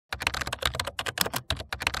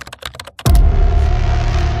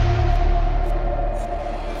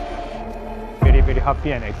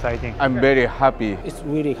happy and exciting. I'm very happy. It's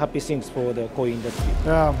really happy things for the koi industry.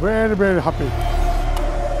 Yeah, very, very happy.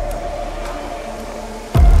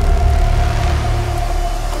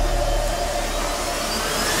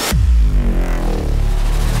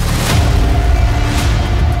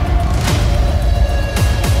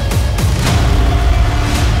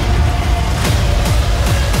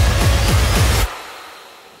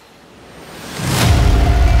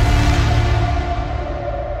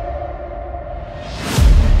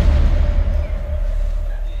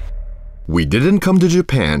 We didn't come to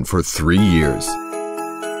Japan for 3 years.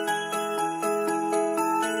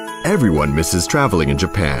 Everyone misses traveling in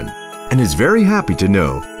Japan and is very happy to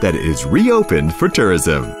know that it is reopened for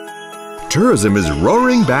tourism. Tourism is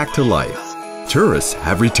roaring back to life. Tourists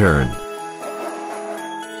have returned.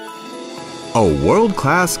 A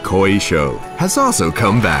world-class koi show has also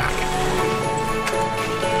come back.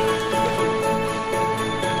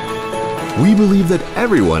 We believe that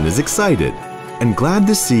everyone is excited and glad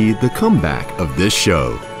to see the comeback of this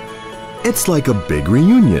show. It's like a big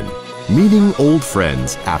reunion, meeting old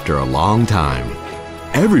friends after a long time.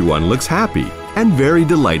 Everyone looks happy and very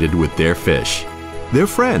delighted with their fish, their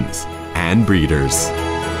friends, and breeders.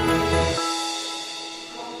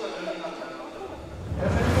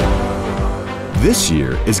 This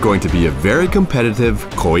year is going to be a very competitive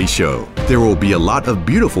koi show. There will be a lot of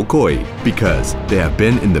beautiful koi because they have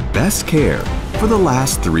been in the best care for the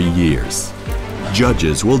last 3 years.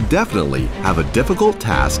 Judges will definitely have a difficult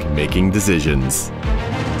task making decisions.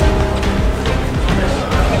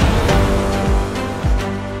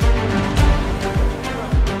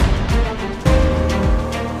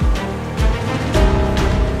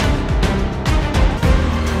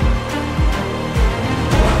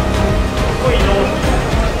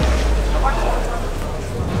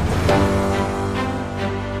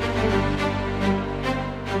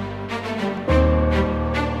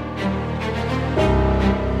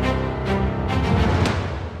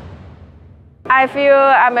 I feel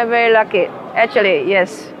I'm very lucky, actually,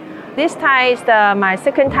 yes. This time is my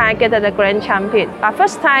second time get the grand champion.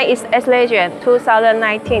 First time is S Legend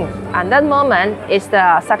 2019, and that moment is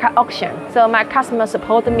the Sakai auction. So my customer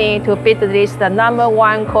supported me to beat this the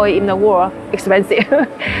 #1 koi in the world, expensive.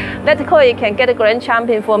 That koi can get a grand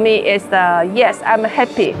champion for me is yes, I'm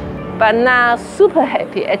happy. But now super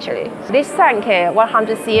happy actually. This Sankei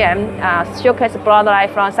 100 cm showcase bloodline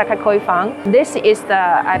from Sakai Koi Farm. This is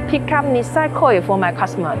I pick up Nishikigoi for my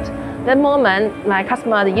customer. The moment my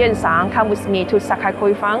customer Yan-san come with me to Sakai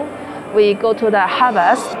Koi Farm, we go to the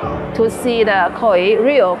harvest to see the koi,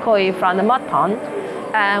 real koi from the mud pond.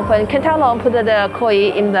 And when Kentalong put the koi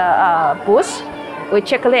in the bush, we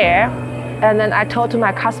check there, and then I told to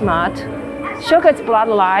my customer, showcase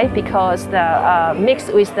bloodline because the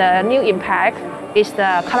mixed with the new impact is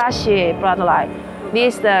the Karashi bloodline.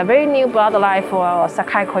 This is the very new bloodline for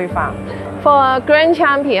Sakai Koi Farm. For grand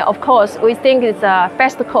champion, of course, we think it's the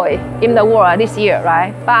best koi in the world this year,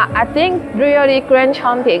 right? But I think really grand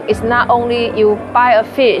champion is not only you buy a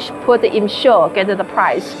fish, put it in show, get the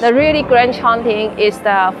prize. The really grand champion is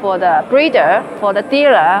for the breeder, for the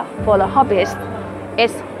dealer, for the hobbyist.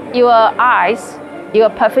 It's your eyes, your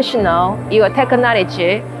professional, your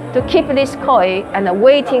technology to keep this koi and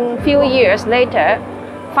waiting few years later,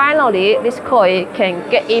 finally this koi can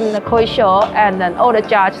get in the koi show and then all the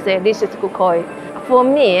judges say this is good koi. For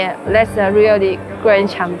me, that's a really grand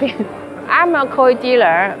champion. I'm a koi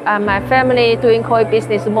dealer and my family doing koi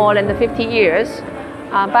business more than 50 years.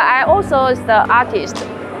 But I also is the artist.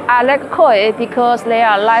 I like koi because they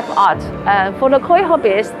are live art. For the koi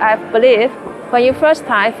hobbyist, I believe when you first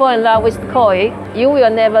time fall in love with koi, you will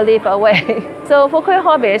never live away. So for koi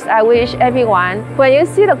hobbies, I wish everyone, when you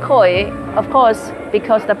see the koi, of course,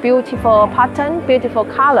 because the beautiful pattern, beautiful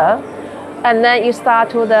color, and then you start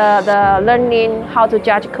to the learning how to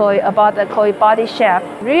judge koi about the koi body shape.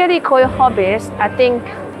 Really koi hobbies, I think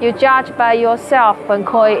you judge by yourself when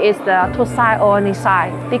koi is the two side or any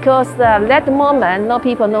side. Because at the moment, no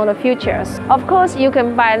people know the futures. Of course, you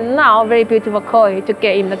can buy now very beautiful koi to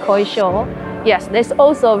get in the koi show. Yes, there's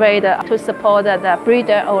also way to support the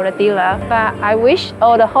breeder or the dealer. But I wish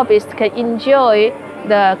all the hobbyists can enjoy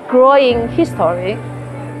the growing history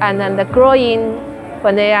and then the growing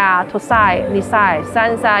when they are to side, this side,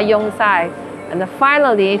 san side, yong side, and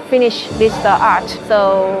finally finish this art.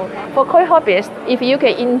 So for koi hobbyists, if you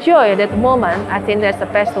can enjoy that moment, I think that's the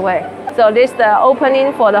best way. So this is the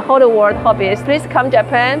opening for the whole world hobbyists. Please come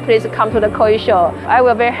Japan, please come to the koi show. I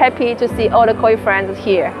will be very happy to see all the koi friends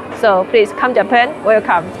here. So please come Japan,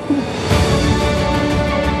 welcome.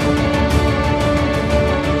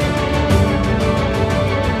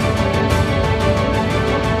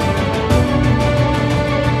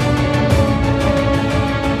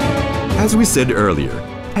 As we said earlier,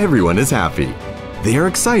 everyone is happy. They are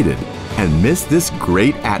excited and miss this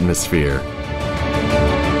great atmosphere.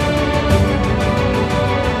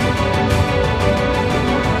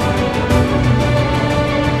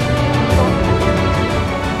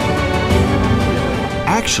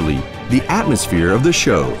 Actually, the atmosphere of the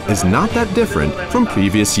show is not that different from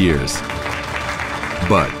previous years.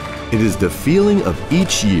 But it is the feeling of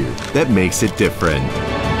each year that makes it different.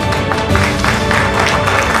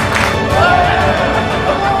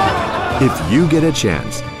 If you get a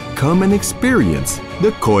chance, come and experience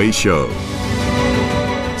the Koi Show.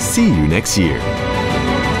 See you next year.